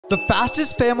The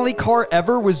fastest family car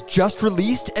ever was just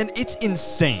released, and it's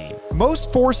insane.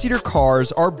 Most four-seater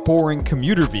cars are boring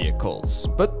commuter vehicles,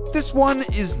 but this one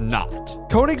is not.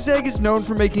 Koenigsegg is known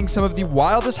for making some of the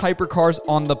wildest hypercars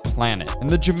on the planet, and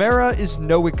the Gemera is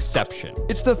no exception.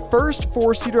 It's the first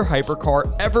four-seater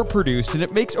hypercar ever produced, and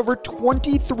it makes over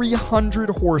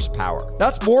 2,300 horsepower.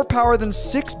 That's more power than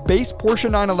 6 base Porsche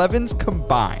 911s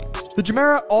combined. The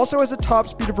Gemera also has a top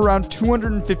speed of around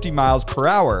 250 miles per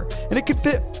hour, and it can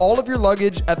fit all of your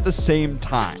luggage at the same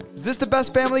time. Is this the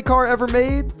best family car ever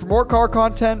made? For more car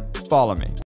content, follow me.